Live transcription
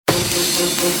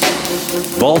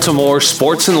Baltimore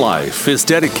Sports and Life is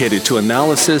dedicated to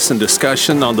analysis and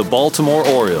discussion on the Baltimore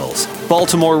Orioles,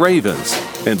 Baltimore Ravens,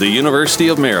 and the University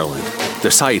of Maryland.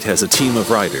 The site has a team of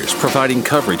writers providing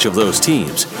coverage of those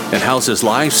teams and houses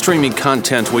live streaming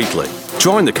content weekly.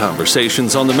 Join the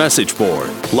conversations on the message board,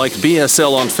 like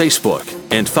BSL on Facebook,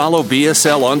 and follow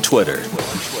BSL on Twitter.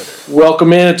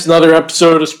 Welcome in. It's another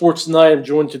episode of Sports Tonight. I'm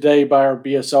joined today by our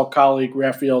BSL colleague,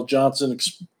 Raphael Johnson.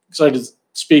 Excited to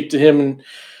speak to him in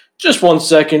just 1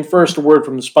 second. First, a word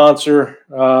from the sponsor,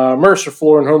 Mercer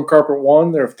Floor and Home Carpet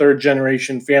One. They're a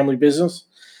third-generation family business.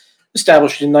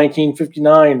 Established in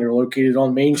 1959, they're located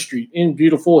on Main Street in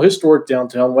beautiful, historic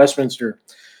downtown Westminster.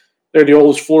 They're the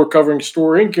oldest floor-covering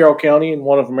store in Carroll County and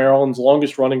one of Maryland's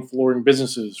longest-running flooring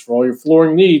businesses. For all your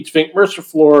flooring needs, think Mercer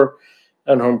Floor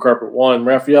and Home Carpet One.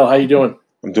 Raphael, how you doing?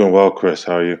 I'm doing well, Chris.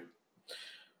 How are you?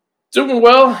 Doing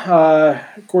well.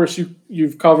 Of course,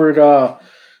 you've covered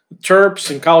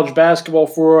Terps and college basketball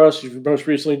for us. You've most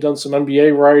recently done some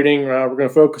NBA writing. We're going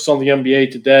to focus on the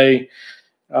NBA today.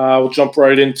 We'll jump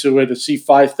right into it. At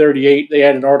C538, they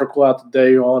had an article out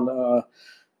today on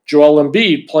Joel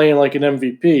Embiid playing like an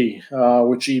MVP,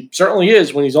 which he certainly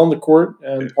is when he's on the court,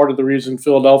 and part of the reason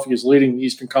Philadelphia is leading the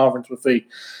Eastern Conference with a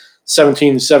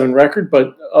 17-7 record.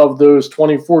 But of those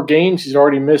 24 games, he's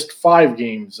already missed 5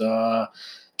 games.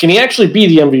 Can he actually be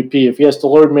the MVP if he has to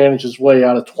load manage his way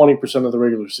out of 20% of the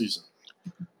regular season?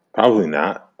 Probably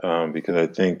not, because I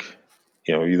think,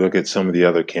 you look at some of the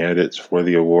other candidates for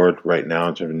the award right now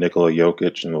in terms of Nikola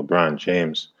Jokic and LeBron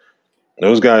James.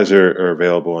 Those guys are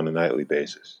available on a nightly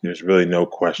basis. There's really no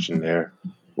question there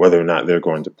whether or not they're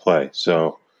going to play.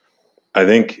 So I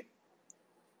think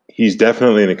he's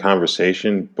definitely in a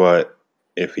conversation, but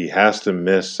if he has to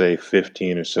miss, say,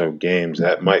 15 or so games,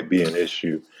 that might be an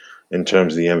issue in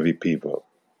terms of the MVP vote.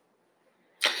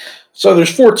 So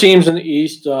there's 4 teams in the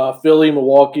East, Philly,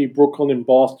 Milwaukee, Brooklyn, and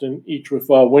Boston, each with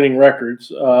winning records.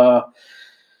 Going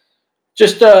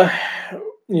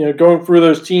through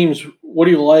those teams, what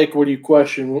do you like? What do you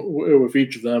question with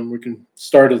each of them? We can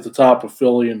start at the top of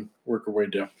Philly and work our way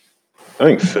down. I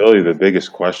think Philly, the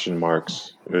biggest question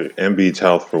marks, Embiid's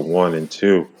health for 1 and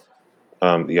 2.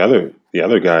 The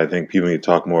other guy I think people need to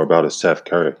talk more about is Seth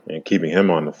Curry and keeping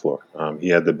him on the floor. He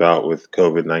had the bout with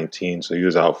COVID-19, so he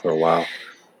was out for a while.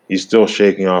 He's still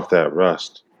shaking off that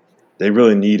rust. They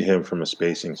really need him from a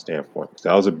spacing standpoint.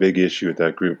 That was a big issue with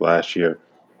that group last year,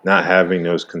 not having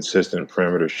those consistent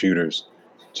perimeter shooters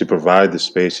to provide the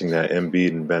spacing that Embiid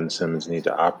and Ben Simmons need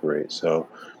to operate. So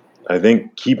I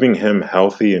think keeping him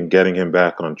healthy and getting him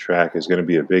back on track is going to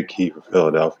be a big key for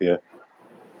Philadelphia.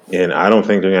 And I don't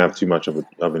think they're going to have too much of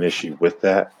an issue with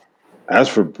that. As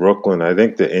for Brooklyn, I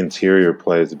think the interior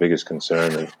play is the biggest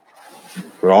concern. And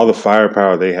for all the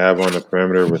firepower they have on the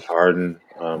perimeter with Harden,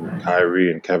 Kyrie,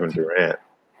 and Kevin Durant,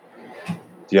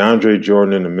 DeAndre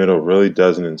Jordan in the middle really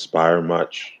doesn't inspire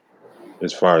much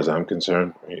as far as I'm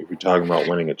concerned. If you're talking about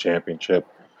winning a championship,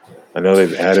 I know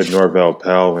they've added Norvel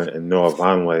Pell and Noah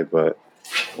Vonleh, but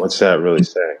what's that really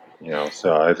say?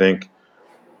 So I think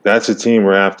that's a team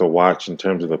we're going to have to watch in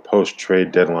terms of the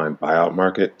post-trade deadline buyout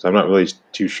market. So I'm not really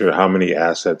too sure how many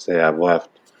assets they have left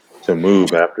to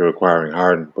move after acquiring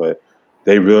Harden, but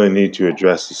they really need to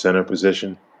address the center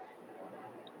position.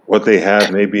 What they have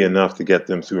may be enough to get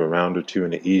them through a round or 2 in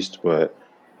the East, but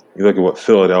you look at what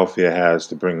Philadelphia has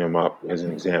to bring them up as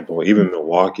an example, even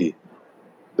Milwaukee.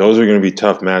 Those are going to be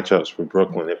tough matchups for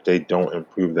Brooklyn if they don't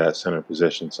improve that center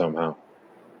position somehow.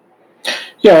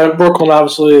 Yeah, Brooklyn,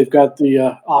 obviously, they've got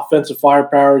the offensive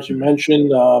firepower, as you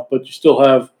mentioned, but you still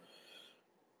have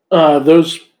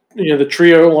the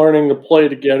trio learning to play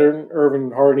together, Irving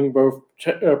and Harding both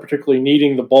particularly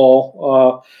needing the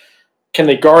ball. Can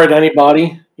they guard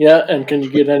anybody? Yeah, and can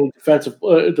you get any defensive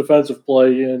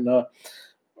play? And,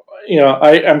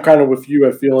 I'm kind of with you.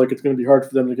 I feel like it's going to be hard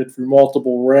for them to get through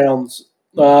multiple rounds.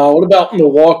 What about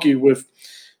Milwaukee with –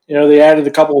 they added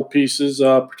a couple of pieces,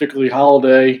 particularly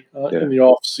Holiday in the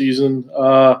off season.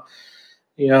 I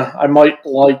might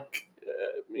like,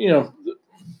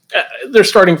 their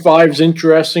starting 5's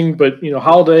interesting, but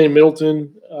Holiday and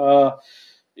Middleton,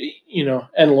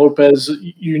 and Lopez,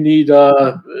 you need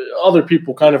other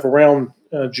people kind of around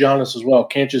Giannis as well.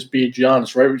 Can't just be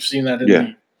Giannis, right? We've seen that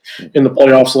in the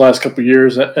playoffs the last couple of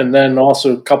years, and then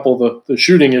also a couple of the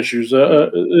shooting issues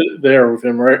there with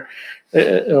him, right?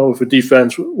 With the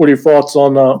defense. What are your thoughts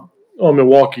on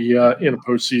Milwaukee in a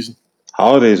postseason?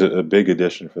 Holiday's a big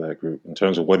addition for that group in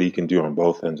terms of what he can do on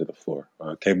both ends of the floor.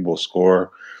 Capable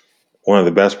scorer, one of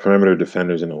the best perimeter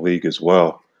defenders in the league as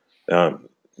well.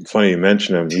 Funny you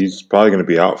mention him. He's probably going to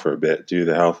be out for a bit due to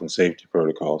the health and safety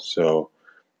protocols. So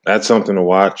That's something to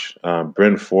watch.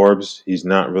 Bryn Forbes, he's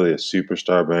not really a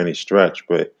superstar by any stretch,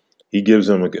 but he gives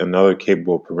them another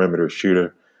capable perimeter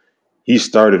shooter. He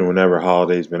started whenever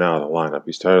Holiday's been out of the lineup.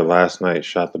 He started last night,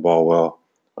 shot the ball well.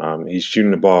 He's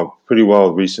shooting the ball pretty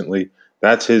well recently.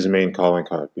 That's his main calling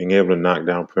card, being able to knock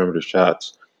down perimeter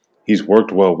shots. He's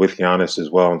worked well with Giannis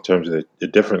as well in terms of the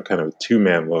different kind of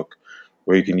two-man look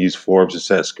where you can use Forbes to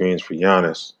set screens for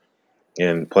Giannis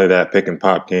and play that pick and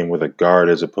pop game with a guard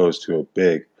as opposed to a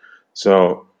big.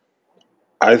 So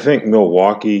I think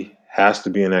Milwaukee has to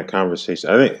be in that conversation.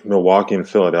 I think Milwaukee and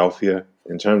Philadelphia,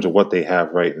 in terms of what they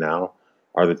have right now,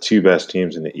 are the two best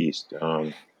teams in the East.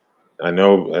 I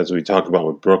know, as we talked about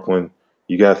with Brooklyn,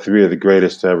 you got three of the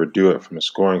greatest to ever do it from a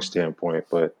scoring standpoint,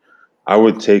 but I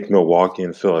would take Milwaukee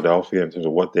and Philadelphia in terms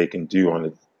of what they can do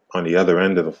on the other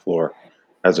end of the floor,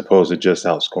 as opposed to just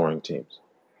outscoring teams.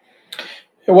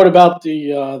 And what about the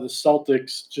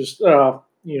Celtics? Just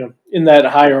in that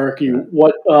hierarchy,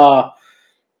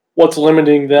 what's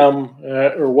limiting them,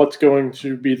 or what's going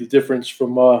to be the difference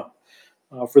from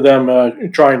for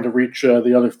them trying to reach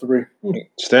the other three?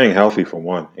 Staying healthy for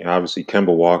one. Obviously,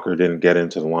 Kemba Walker didn't get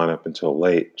into the lineup until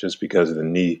late just because of the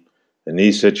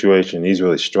knee situation. He's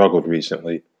really struggled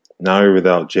recently. Now you're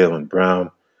without Jaylen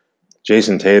Brown.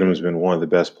 Jason Tatum has been one of the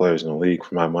best players in the league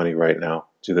for my money right now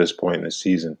to this point in the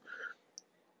season.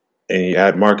 And you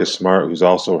add Marcus Smart, who's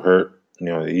also hurt.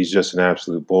 He's just an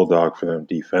absolute bulldog for them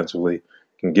defensively.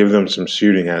 Can give them some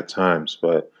shooting at times,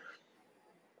 but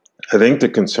I think the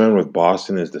concern with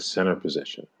Boston is the center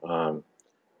position. You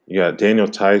got Daniel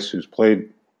Tice, who's played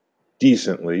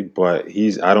decently, but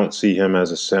I don't see him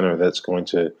as a center that's going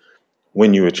to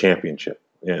win you a championship.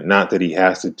 Not that he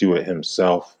has to do it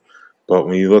himself, but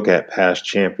when you look at past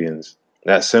champions,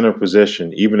 that center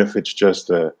position, even if it's just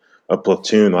a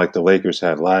platoon like the Lakers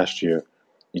had last year,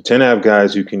 you tend to have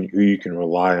guys who you can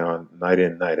rely on night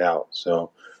in, night out.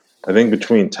 So I think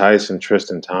between Tice and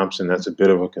Tristan Thompson, that's a bit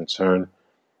of a concern.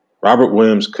 Robert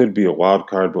Williams could be a wild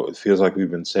card, but it feels like we've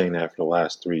been saying that for the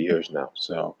last 3 years now.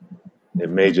 So it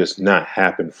may just not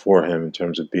happen for him in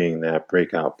terms of being that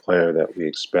breakout player that we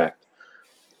expect.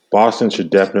 Boston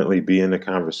should definitely be in the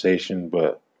conversation,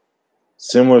 but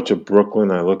similar to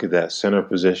Brooklyn, I look at that center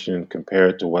position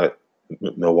compared to what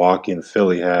Milwaukee and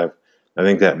Philly have. I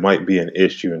think that might be an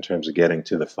issue in terms of getting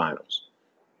to the finals.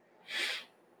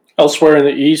 Elsewhere in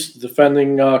the East,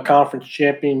 defending conference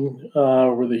champion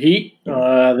were the Heat.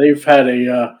 They've had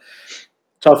a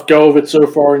tough go of it so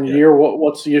far in the year.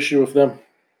 What's the issue with them?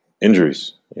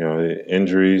 Injuries.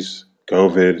 Injuries,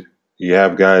 COVID. You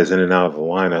have guys in and out of the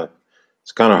lineup.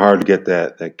 It's kind of hard to get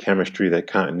that chemistry, that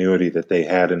continuity that they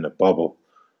had in the bubble.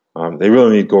 They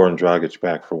really need Goran Dragic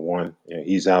back for one.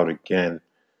 He's out again.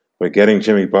 But getting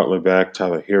Jimmy Butler back,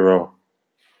 Tyler Hero,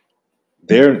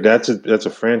 that's a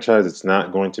franchise that's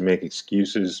not going to make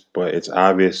excuses, but it's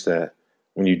obvious that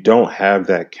when you don't have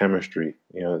that chemistry,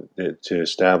 to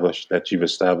establish that you've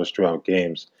established throughout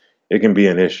games, it can be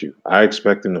an issue. I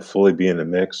expect them to fully be in the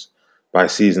mix by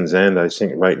season's end. I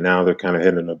think right now they're kind of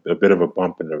hitting a bit of a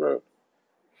bump in the road.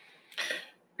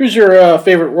 Who's your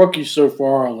favorite rookie so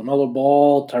far? LaMelo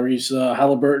Ball, Tyrese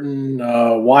Halliburton,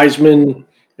 Wiseman,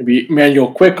 maybe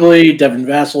Emmanuel Quickly, Devin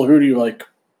Vassell. Who do you like?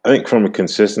 I think from a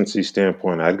consistency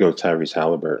standpoint, I'd go Tyrese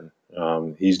Halliburton.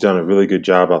 He's done a really good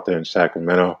job out there in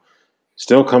Sacramento.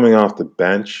 Still coming off the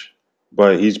bench,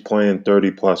 but he's playing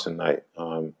 30 plus a night.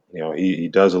 He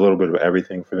does a little bit of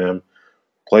everything for them.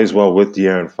 Plays well with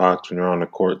De'Aaron Fox when they're on the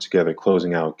court together,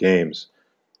 closing out games.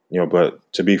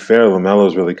 But to be fair,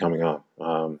 LaMelo's really coming on.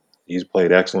 He's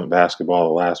played excellent basketball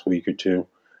the last week or two.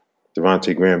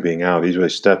 Devontae Graham being out, he's really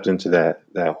stepped into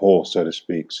that hole, so to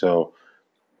speak. So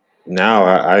now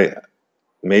I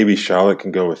maybe Charlotte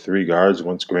can go with three guards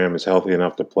once Graham is healthy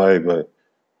enough to play, but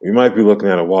we might be looking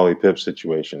at a Wally Pipp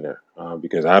situation there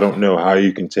because I don't know how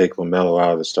you can take LaMelo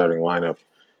out of the starting lineup,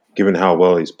 given how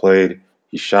well he's played.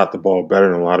 He shot the ball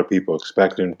better than a lot of people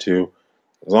expect him to.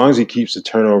 As long as he keeps the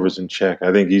turnovers in check,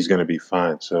 I think he's going to be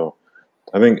fine. So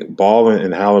I think Ball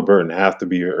and Halliburton have to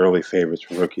be your early favorites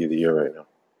for Rookie of the Year right now.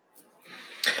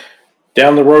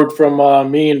 Down the road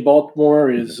from me in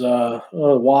Baltimore is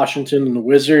Washington and the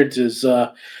Wizards. Is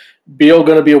Beal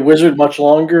going to be a Wizard much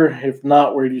longer? If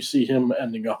not, where do you see him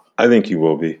ending up? I think he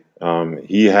will be.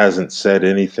 He hasn't said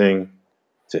anything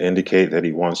to indicate that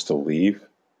he wants to leave.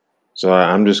 So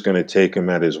I'm just going to take him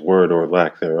at his word or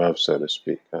lack thereof, so to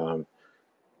speak.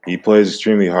 He plays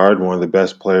extremely hard, one of the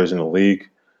best players in the league.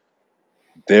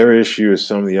 Their issue is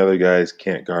some of the other guys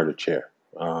can't guard a chair.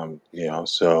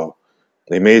 So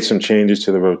they made some changes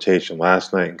to the rotation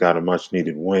last night and got a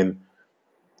much-needed win.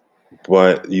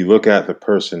 But you look at the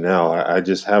personnel, I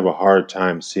just have a hard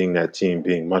time seeing that team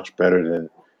being much better than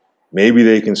maybe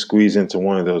they can squeeze into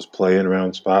one of those play-in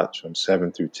round spots from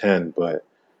 7 through 10. But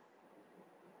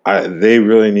they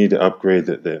really need to upgrade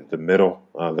the middle,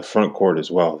 the front court as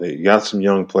well. They got some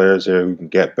young players there who can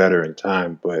get better in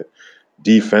time, but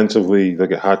defensively,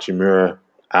 look at Hachimura,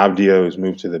 Abdio who's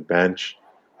moved to the bench.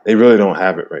 They really don't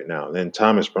have it right now. And then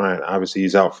Thomas Bryant, obviously,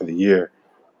 he's out for the year.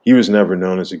 He was never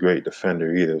known as a great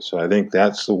defender either. So I think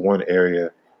that's the one area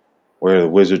where the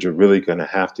Wizards are really going to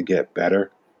have to get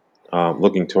better,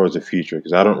 looking towards the future,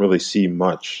 because I don't really see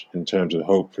much in terms of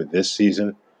hope for this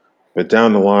season. But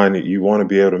down the line, you want to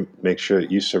be able to make sure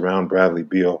that you surround Bradley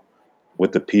Beal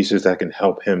with the pieces that can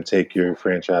help him take your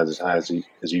franchise as high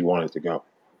as you want it to go.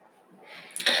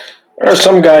 There are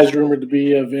some guys rumored to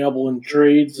be available in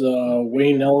trades.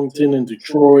 Wayne Ellington in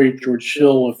Detroit, George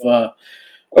Hill with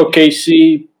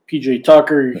OKC, PJ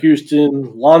Tucker,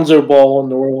 Houston, Lonzo Ball in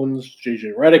New Orleans,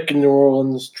 JJ Redick in New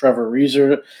Orleans, Trevor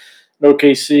Ariza in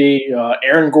OKC,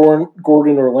 Aaron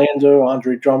Gordon, Orlando,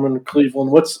 Andre Drummond,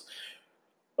 Cleveland. What's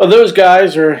of those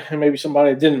guys, or maybe somebody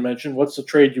I didn't mention, what's the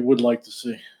trade you would like to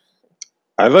see?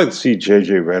 I'd like to see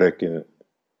JJ Redick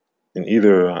in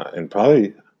either, and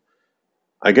probably,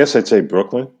 I guess I'd say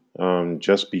Brooklyn,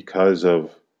 just because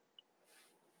of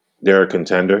they're a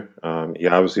contender. He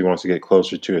obviously wants to get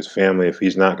closer to his family if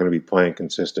he's not going to be playing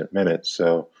consistent minutes.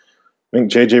 So I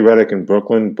think JJ Redick in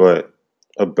Brooklyn, but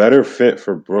a better fit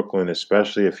for Brooklyn,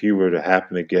 especially if he were to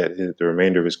happen to get the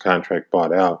remainder of his contract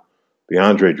bought out, be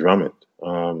Andre Drummond.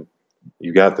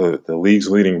 You got the league's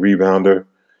leading rebounder,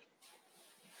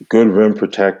 good rim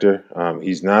protector.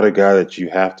 He's not a guy that you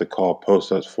have to call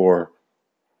post-ups for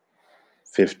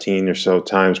 15 or so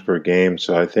times per game.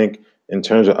 So I think in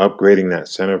terms of upgrading that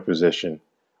center position,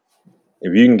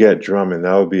 if you can get Drummond,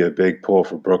 that would be a big pull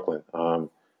for Brooklyn.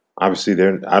 Obviously,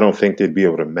 I don't think they'd be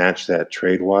able to match that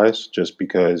trade-wise just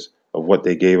because of what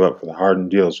they gave up for the Harden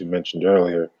deals we mentioned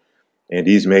earlier. And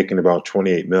he's making about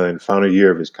 $28 million, final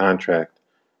year of his contract.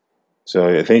 So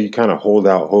I think you kind of hold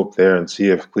out hope there and see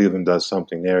if Cleveland does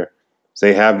something there.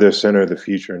 They have their center of the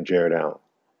future in Jared Allen.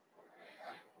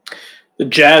 The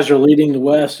Jazz are leading the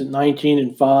West at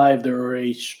 19-5. They're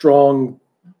a strong,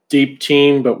 deep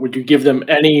team, but would you give them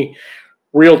any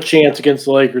real chance against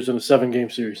the Lakers in a 7-game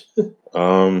series?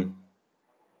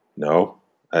 No.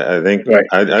 I think Right.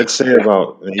 I'd say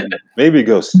about maybe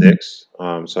go 6.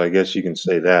 So I guess you can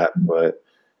say that, but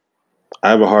I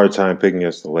have a hard time picking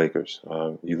against the Lakers.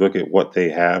 You look at what they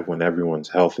have when everyone's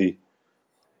healthy.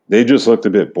 They just looked a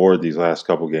bit bored these last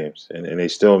couple games, and they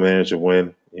still managed to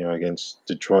win, against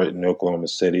Detroit and Oklahoma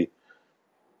City.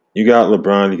 You got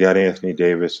LeBron, you got Anthony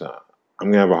Davis. I'm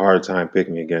going to have a hard time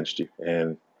picking against you.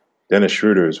 And Dennis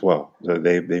Schroeder as well. So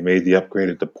they made the upgrade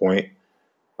at the point.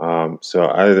 So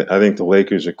I think the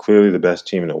Lakers are clearly the best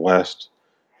team in the West.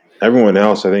 Everyone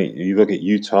else, I think you look at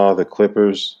Utah, the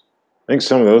Clippers. I think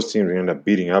some of those teams are going to end up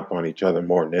beating up on each other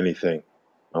more than anything,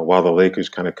 while the Lakers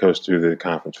kind of coast through the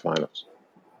conference finals.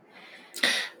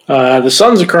 The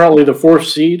Suns are currently the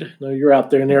 4th seed. I know you're out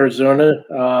there in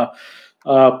Arizona.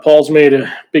 Paul's made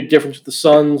a big difference with the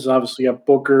Suns. Obviously, you have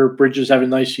Booker, Bridges having a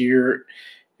nice year,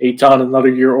 Ayton another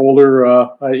year older.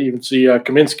 I even see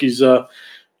Kaminsky's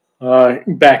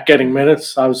back getting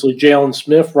minutes. Obviously, Jalen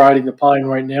Smith riding the pine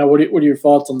right now. What are your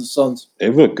thoughts on the Suns? They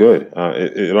look good.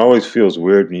 It always feels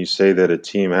weird when you say that a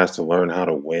team has to learn how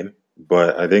to win,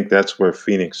 but I think that's where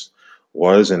Phoenix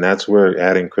was, and that's where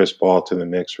adding Chris Paul to the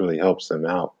mix really helps them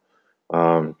out.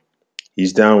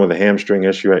 He's down with a hamstring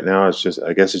issue right now.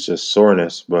 I guess it's just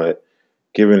soreness, but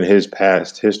given his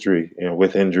past history,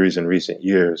 with injuries in recent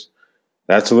years,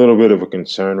 that's a little bit of a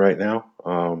concern right now.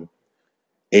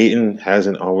 Ayton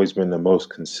hasn't always been the most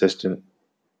consistent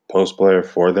post player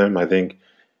for them. I think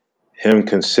him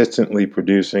consistently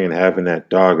producing and having that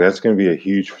dog, that's going to be a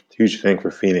huge, huge thing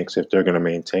for Phoenix if they're going to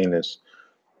maintain this.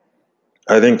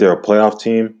 I think they're a playoff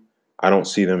team. I don't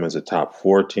see them as a top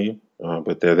 4 team,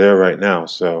 but they're there right now.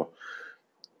 So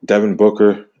Devin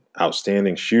Booker,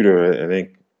 outstanding shooter. I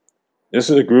think this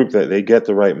is a group that they get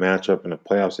the right matchup in the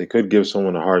playoffs. They could give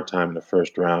someone a hard time in the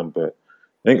first round, but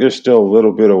I think they're still a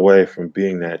little bit away from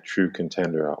being that true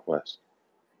contender out west.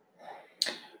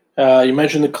 You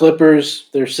mentioned the Clippers.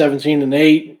 They're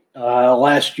 17-8.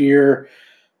 Last year,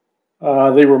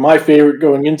 they were my favorite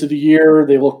going into the year.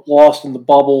 They looked lost in the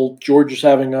bubble. George is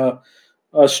having a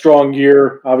strong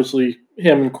year. Obviously,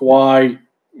 him and Kawhi,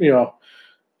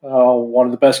 one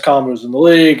of the best combos in the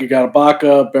league. You got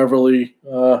Ibaka, Beverly,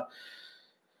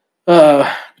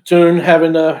 Batum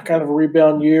having a kind of a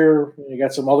rebound year. You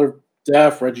got some other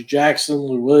depth, Reggie Jackson,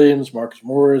 Lou Williams, Marcus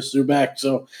Morris, Zubac.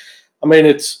 So I mean,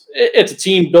 it's a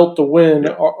team built to win.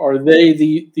 Yeah. Are they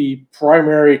the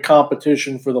primary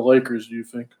competition for the Lakers, do you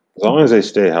think? As long as they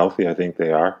stay healthy, I think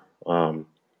they are.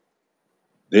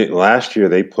 Last year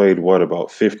they played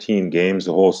about 15 games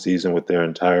the whole season with their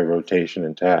entire rotation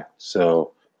intact.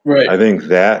 So Right. I think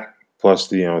that plus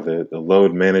the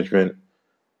load management,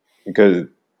 because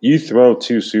you throw a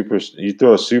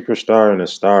superstar and a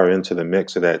star into the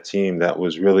mix of that team that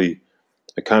was really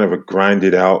a kind of a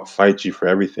grinded out, fight you for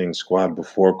everything squad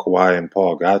before Kawhi and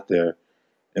Paul got there.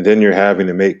 And then you're having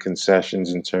to make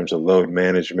concessions in terms of load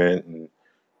management and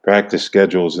practice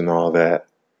schedules and all that.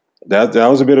 That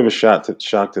was a bit of a shock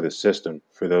to the system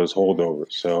for those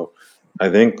holdovers. So I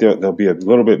think they'll be a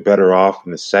little bit better off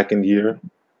in the second year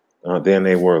than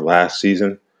they were last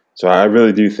season. So I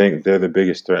really do think they're the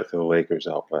biggest threat to the Lakers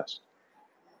out west.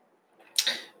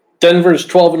 Denver's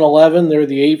 12-11. They're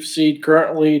the 8th seed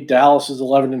currently. Dallas is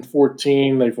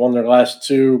 11-14. They've won their last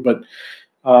two, but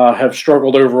have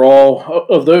struggled overall.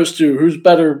 Of those two, who's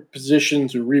better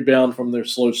positioned to rebound from their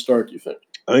slow start, do you think?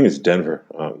 I think it's Denver.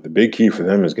 The big key for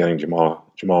them is getting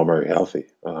Jamal Murray healthy.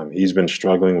 He's been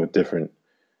struggling with different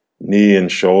knee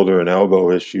and shoulder and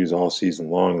elbow issues all season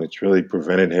long. It's really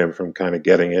prevented him from kind of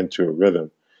getting into a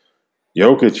rhythm.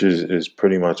 Jokic is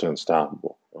pretty much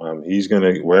unstoppable. He's going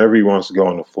to, wherever he wants to go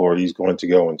on the floor, he's going to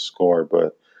go and score.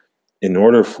 But in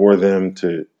order for them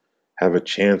to have a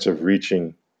chance of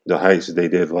reaching the heights that they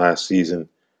did last season,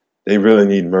 they really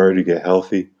need Murray to get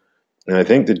healthy. And I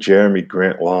think the Jeremy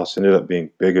Grant loss ended up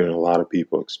being bigger than a lot of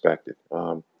people expected.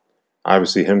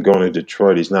 Obviously, him going to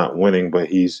Detroit, he's not winning, but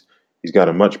he's got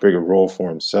a much bigger role for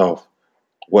himself.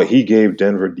 What he gave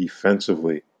Denver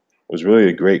defensively was really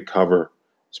a great cover,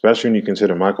 especially when you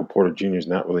consider Michael Porter Jr. is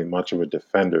not really much of a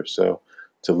defender. So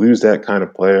to lose that kind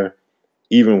of player,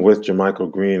 even with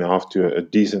JaMychal Green off to a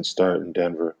decent start in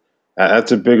Denver,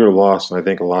 that's a bigger loss than I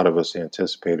think a lot of us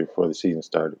anticipated before the season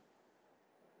started.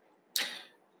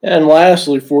 And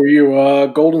lastly, for you,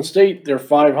 Golden State, they're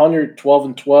 500,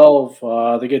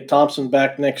 12-12. They get Thompson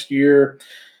back next year.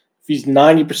 If he's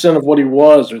 90% of what he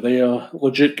was, are they a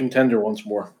legit contender once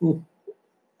more?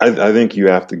 I think you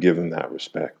have to give them that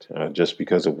respect, just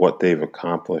because of what they've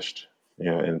accomplished,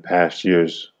 in past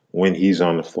years when he's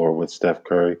on the floor with Steph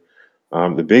Curry.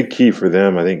 The big key for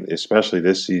them, I think, especially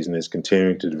this season, is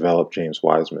continuing to develop James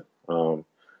Wiseman.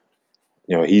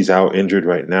 He's out injured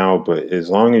right now, but as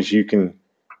long as you can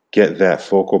get that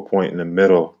focal point in the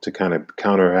middle to kind of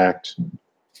counteract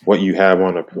what you have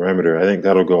on the perimeter, I think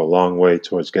that'll go a long way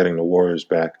towards getting the Warriors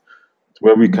back to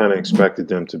where we kind of expected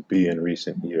them to be in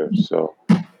recent years. So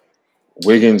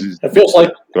Wiggins is. It feels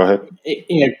like, go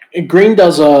ahead. Green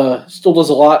still does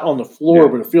a lot on the floor,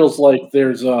 but it feels like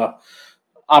there's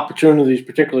opportunities,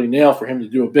 particularly now, for him to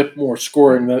do a bit more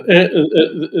scoring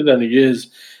than he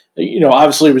is.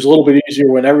 Obviously it was a little bit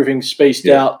easier when everything's spaced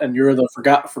out and you're the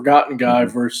forgotten guy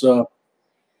versus,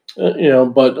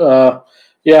 but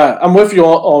I'm with you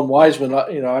on Wiseman.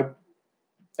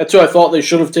 That's who I thought they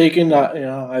should have taken.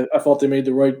 I thought they made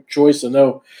the right choice. I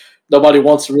know nobody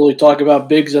wants to really talk about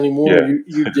bigs anymore. Yeah.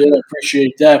 You did. I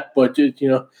appreciate that, but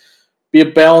be a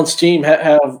balanced team,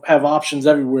 have options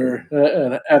everywhere,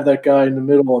 and have that guy in the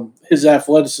middle. And his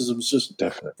athleticism is just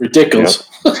ridiculous.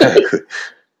 Yep. Exactly.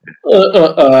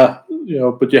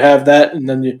 But you have that, and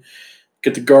then you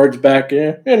get the guards back.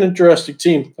 An interesting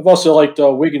team. I've also liked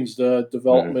Wiggins'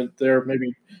 development there.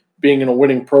 Maybe being in a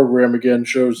winning program again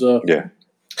shows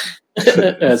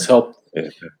has helped. Yeah.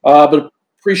 But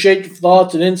appreciate your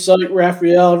thoughts and insight,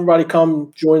 Raphael. Everybody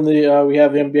come join we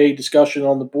have NBA discussion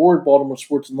on the board, Baltimore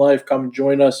Sports and Life. Come and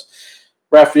join us.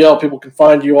 Raphael, people can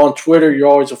find you on Twitter. You're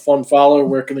always a fun follower.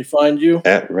 Where can they find you?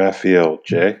 At Raphael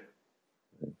J.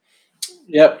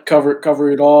 Yep,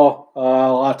 cover it all.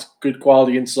 Lots of good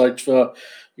quality insights you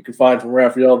can find from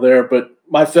Raphael there. But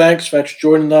my thanks for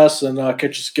joining us, and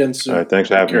catch us again soon. All right, thanks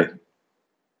for having me.